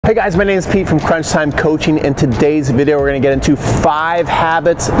Hey guys, my name is Pete from Crunch Time Coaching. In today's video, we're going to get into 5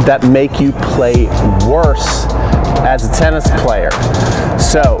 habits that make you play worse as a tennis player.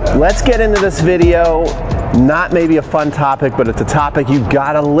 So let's get into this video. Not maybe a fun topic, but it's a topic you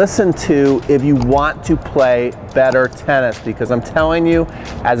gotta listen to if you want to play better tennis, because I'm telling you,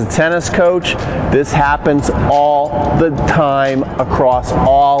 as a tennis coach, this happens all the time across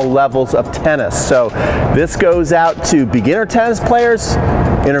all levels of tennis. So this goes out to beginner tennis players,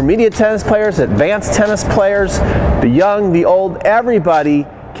 intermediate tennis players, advanced tennis players, the young, the old, everybody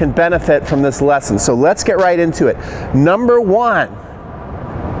can benefit from this lesson. So let's get right into it. Number 1,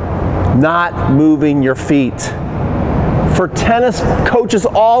 not moving your feet. For tennis coaches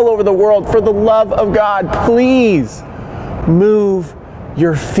all over the world, for the love of God, please move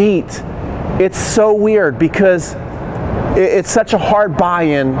your feet. It's so weird because it's such a hard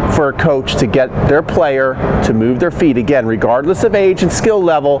buy-in for a coach to get their player to move their feet. Again, regardless of age and skill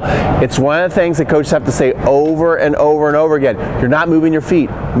level, it's one of the things that coaches have to say over and over and over again. You're not moving your feet.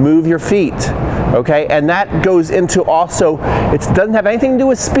 Move your feet. Okay, and that goes into also, it doesn't have anything to do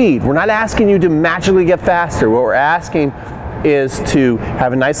with speed. We're not asking you to magically get faster. What we're asking is to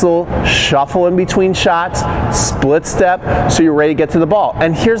have a nice little shuffle in between shots, split step, so you're ready to get to the ball.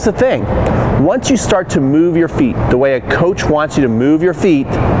 And here's the thing, once you start to move your feet the way a coach wants you to move your feet,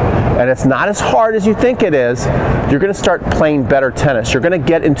 and it's not as hard as you think it is, you're going to start playing better tennis. You're going to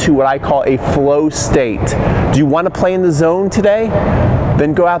get into what I call a flow state. Do you want to play in the zone today?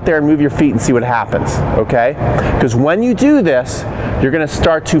 Then go out there and move your feet and see what happens, okay? Because when you do this, you're going to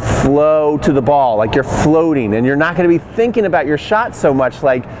start to flow to the ball, like you're floating, and you're not going to be thinking about your shot so much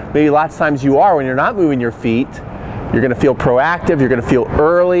like maybe lots of times you are when you're not moving your feet. You're going to feel proactive, you're going to feel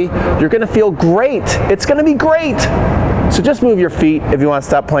early, you're going to feel great. It's going to be great. So just move your feet if you want to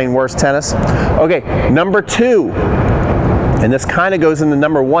stop playing worse tennis. Okay, number 2, and this kind of goes into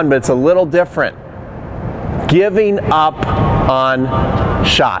number 1, but it's a little different. Giving up on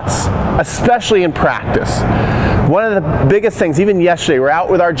shots, especially in practice. One of the biggest things, even yesterday, we're out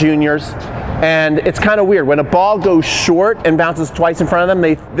with our juniors, and it's kind of weird. When a ball goes short and bounces twice in front of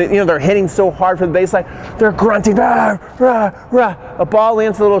them, they're hitting so hard for the baseline, they're grunting, rah, rah, rah. A ball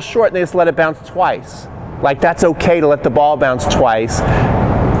lands a little short and they just let it bounce twice. Like, that's okay to let the ball bounce twice.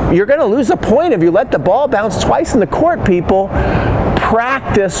 You're going to lose a point if you let the ball bounce twice in the court, people.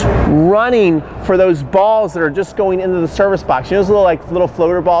 Practice running for those balls that are just going into the service box. You know those little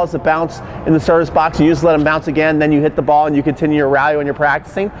floater balls that bounce in the service box, and you just let them bounce again, then you hit the ball and you continue your rally when you're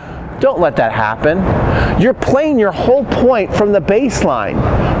practicing? Don't let that happen. You're playing your whole point from the baseline.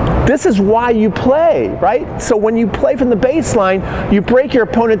 This is why you play, right? So when you play from the baseline, you break your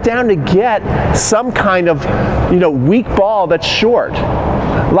opponent down to get some kind of, weak ball that's short.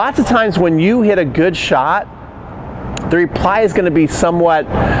 Lots of times when you hit a good shot, the reply is going to be somewhat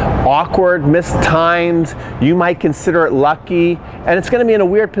awkward, mistimed. You might consider it lucky, and it's going to be in a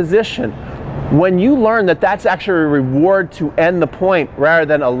weird position. When you learn that that's actually a reward to end the point rather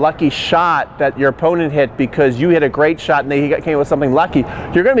than a lucky shot that your opponent hit because you hit a great shot and they came with something lucky,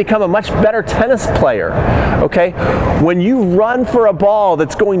 you're going to become a much better tennis player, okay? When you run for a ball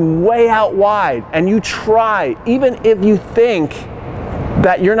that's going way out wide and you try, even if you think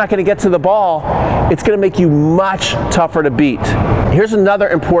that you're not going to get to the ball, it's going to make you much tougher to beat. Here's another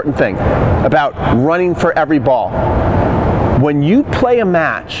important thing about running for every ball. When you play a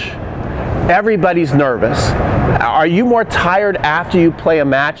match, everybody's nervous. Are you more tired after you play a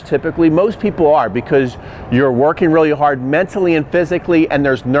match? Typically, most people are, because you're working really hard mentally and physically, and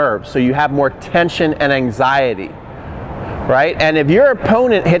there's nerves, so you have more tension and anxiety, right? And if your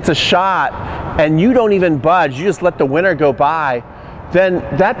opponent hits a shot and you don't even budge, you just let the winner go by, then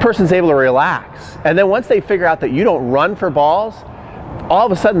that person's able to relax. And then once they figure out that you don't run for balls, all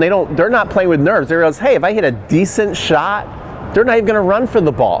of a sudden they're not playing with nerves. They realize, hey, if I hit a decent shot, they're not even gonna run for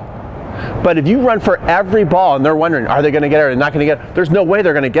the ball. But if you run for every ball and they're wondering, are they going to get it or not going to get it? There's no way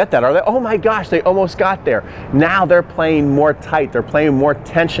they're going to get that, are they? Oh my gosh, they almost got there. Now they're playing more tight. They're playing more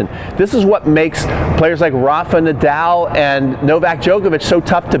tension. This is what makes players like Rafa Nadal and Novak Djokovic so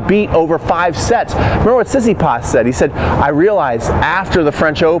tough to beat over 5 sets. Remember what Tsitsipas said? He said, I realized after the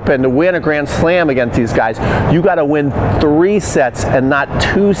French Open, to win a Grand Slam against these guys, you got to win 3 sets and not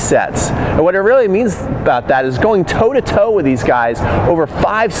 2 sets. And what it really means about that is going toe-to-toe with these guys over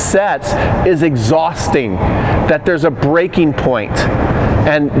 5 sets is exhausting, that there's a breaking point.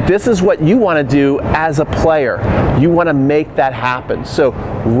 And this is what you want to do as a player. You want to make that happen. So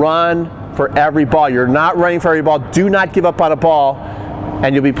run for every ball. You're not running for every ball. Do not give up on a ball,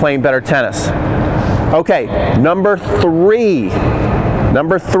 and you'll be playing better tennis. Okay, number 3,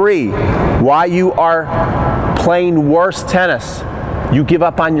 why you are playing worse tennis. you give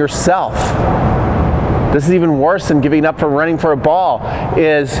up on yourself. This is even worse than giving up for running for a ball,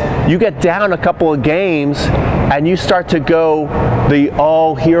 is you get down a couple of games and you start to go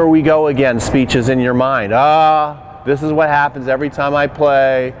oh, here we go again speeches in your mind. This is what happens every time I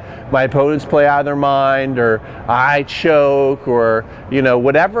play. My opponents play out of their mind, or I choke, or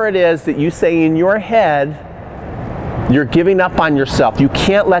whatever it is that you say in your head. You're giving up on yourself. You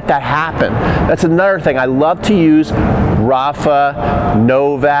can't let that happen. That's another thing. I love to use Rafa,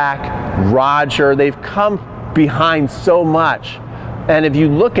 Novak, Roger. They've come behind so much. And if you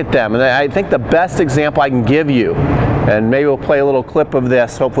look at them, and I think the best example I can give you, and maybe we'll play a little clip of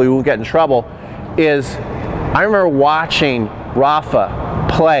this, hopefully we won't get in trouble, is I remember watching Rafa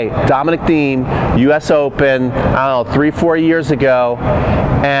play Dominic Thiem, US Open, I don't know, 3-4 years ago,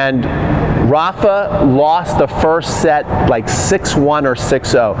 and Rafa lost the first set like 6-1 or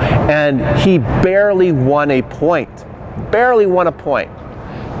 6-0, and he barely won a point. Barely won a point.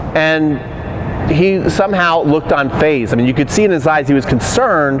 And he somehow looked unfazed. I mean, you could see in his eyes he was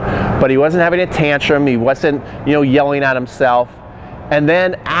concerned, but he wasn't having a tantrum. He wasn't, yelling at himself. And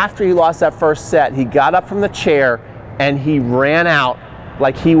then after he lost that first set, he got up from the chair and he ran out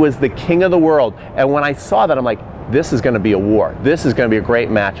like he was the king of the world. And when I saw that, I'm like, this is going to be a war. This is going to be a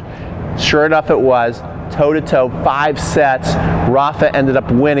great match. Sure enough, it was. Toe-to-toe, 5 sets. Rafa ended up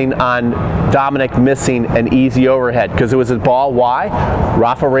winning on Dominic missing an easy overhead because it was his ball. Why?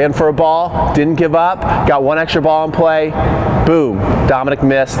 Rafa ran for a ball, didn't give up, got 1 extra ball in play. Boom, Dominic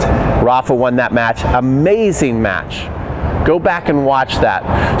missed. Rafa won that match. Amazing match. Go back and watch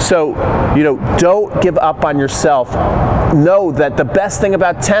that. So, don't give up on yourself. Know that the best thing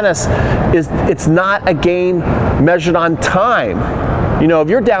about tennis is it's not a game measured on time. If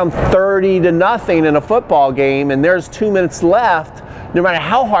you're down 30-0 in a football game and there's 2 minutes left, no matter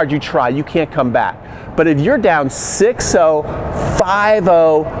how hard you try, you can't come back. But if you're down 6-0,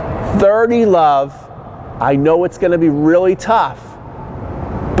 5-0, 30-love, I know it's going to be really tough.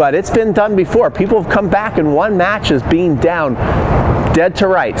 But it's been done before. People have come back and won matches being down dead to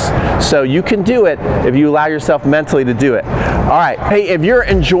rights. So you can do it if you allow yourself mentally to do it. All right, hey, if you're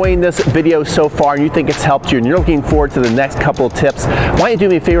enjoying this video so far and you think it's helped you and you're looking forward to the next couple of tips, why don't you do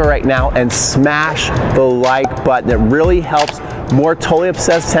me a favor right now and smash the like button. It really helps more totally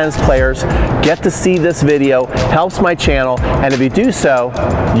obsessed tennis players get to see this video, helps my channel, and if you do so,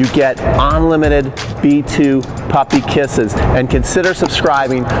 you get unlimited B2 puppy kisses. And consider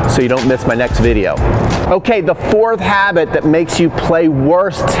subscribing so you don't miss my next video. Okay, the 4th habit that makes you play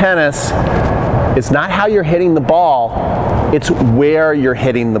worse tennis is not how you're hitting the ball, it's where you're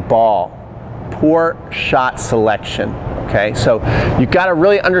hitting the ball. Poor shot selection, okay? So you've got to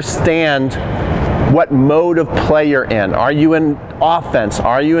really understand what mode of play you're in. Are you in offense?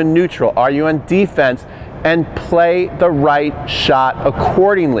 Are you in neutral? Are you in defense? And play the right shot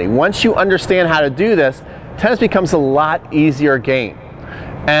accordingly. Once you understand how to do this, tennis becomes a lot easier game.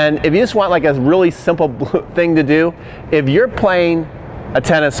 And if you just want like a really simple thing to do, if you're playing a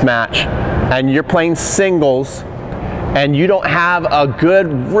tennis match and you're playing singles and you don't have a good,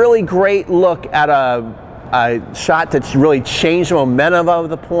 really great look at a shot that's really changed the momentum of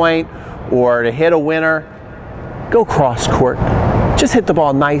the point or to hit a winner, go cross court. Just hit the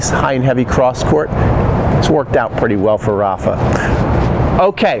ball nice, high and heavy cross court. It's worked out pretty well for Rafa.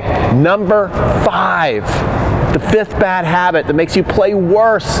 Okay, number 5. The 5th bad habit that makes you play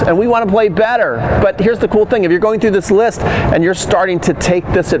worse, and we want to play better. But here's the cool thing, if you're going through this list and you're starting to take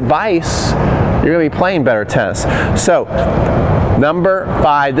this advice, you're going to be playing better tennis. So, number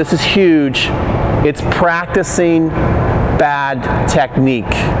 5, this is huge. It's practicing bad technique.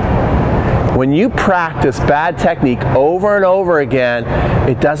 When you practice bad technique over and over again,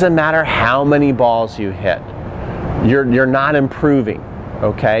 it doesn't matter how many balls you hit. You're not improving,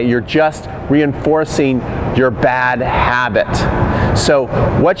 okay? You're just reinforcing your bad habit. So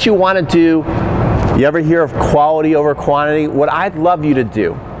what you want to do, you ever hear of quality over quantity? What I'd love you to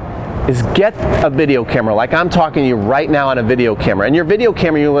do is get a video camera, like I'm talking to you right now on a video camera. And your video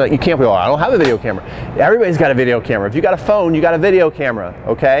camera, you can't be, oh, I don't have a video camera. Everybody's got a video camera. If you got a phone, you got a video camera,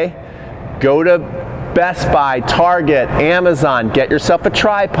 okay? Go to Best Buy, Target, Amazon, get yourself a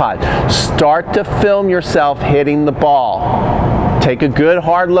tripod. Start to film yourself hitting the ball. Take a good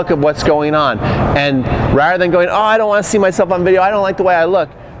hard look at what's going on. And rather than going, oh, I don't want to see myself on video, I don't like the way I look,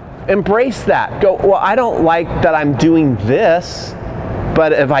 embrace that. Go, well, I don't like that I'm doing this,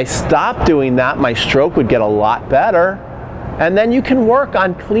 but if I stop doing that, my stroke would get a lot better. And then you can work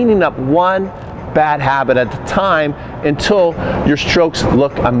on cleaning up one bad habit at a time until your strokes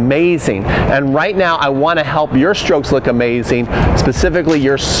look amazing. And right now I want to help your strokes look amazing, specifically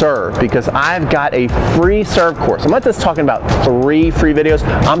your serve, because I've got a free serve course. I'm not just talking about 3 free videos,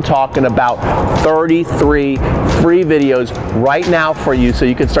 I'm talking about 33 free videos right now for you so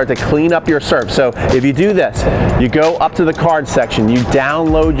you can start to clean up your serve. So if you do this, you go up to the card section, you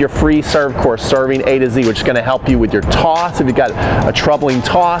download your free serve course, Serving A to Z, which is going to help you with your toss if you've got a troubling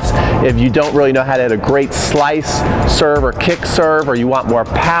toss, if you don't really know how to hit a great slice serve or kick serve, or you want more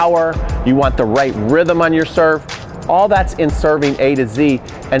power, you want the right rhythm on your serve. All that's in Serving A to Z.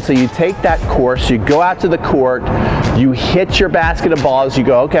 And so you take that course, you go out to the court, you hit your basket of balls, you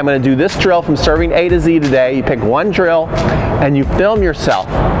go, okay, I'm going to do this drill from Serving A to Z today. You pick one drill and you film yourself.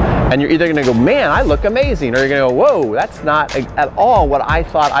 And you're either going to go, man, I look amazing, or you're going to go, whoa, that's not at all what I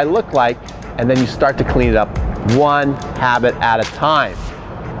thought I looked like. And then you start to clean it up one habit at a time.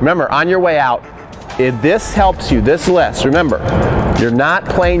 Remember, on your way out, if this helps you, this list, remember, you're not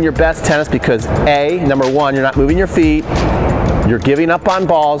playing your best tennis because A, number one, you're not moving your feet, you're giving up on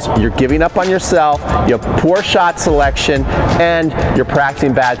balls, you're giving up on yourself, you have poor shot selection, and you're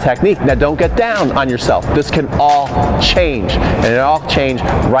practicing bad technique. Now don't get down on yourself. This can all change, and it all change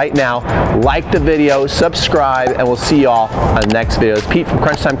right now. Like the video, subscribe, and we'll see you all on the next video. It's Pete from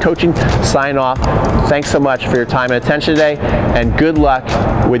Crunch Time Coaching, sign off. Thanks so much for your time and attention today, and good luck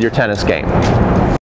with your tennis game.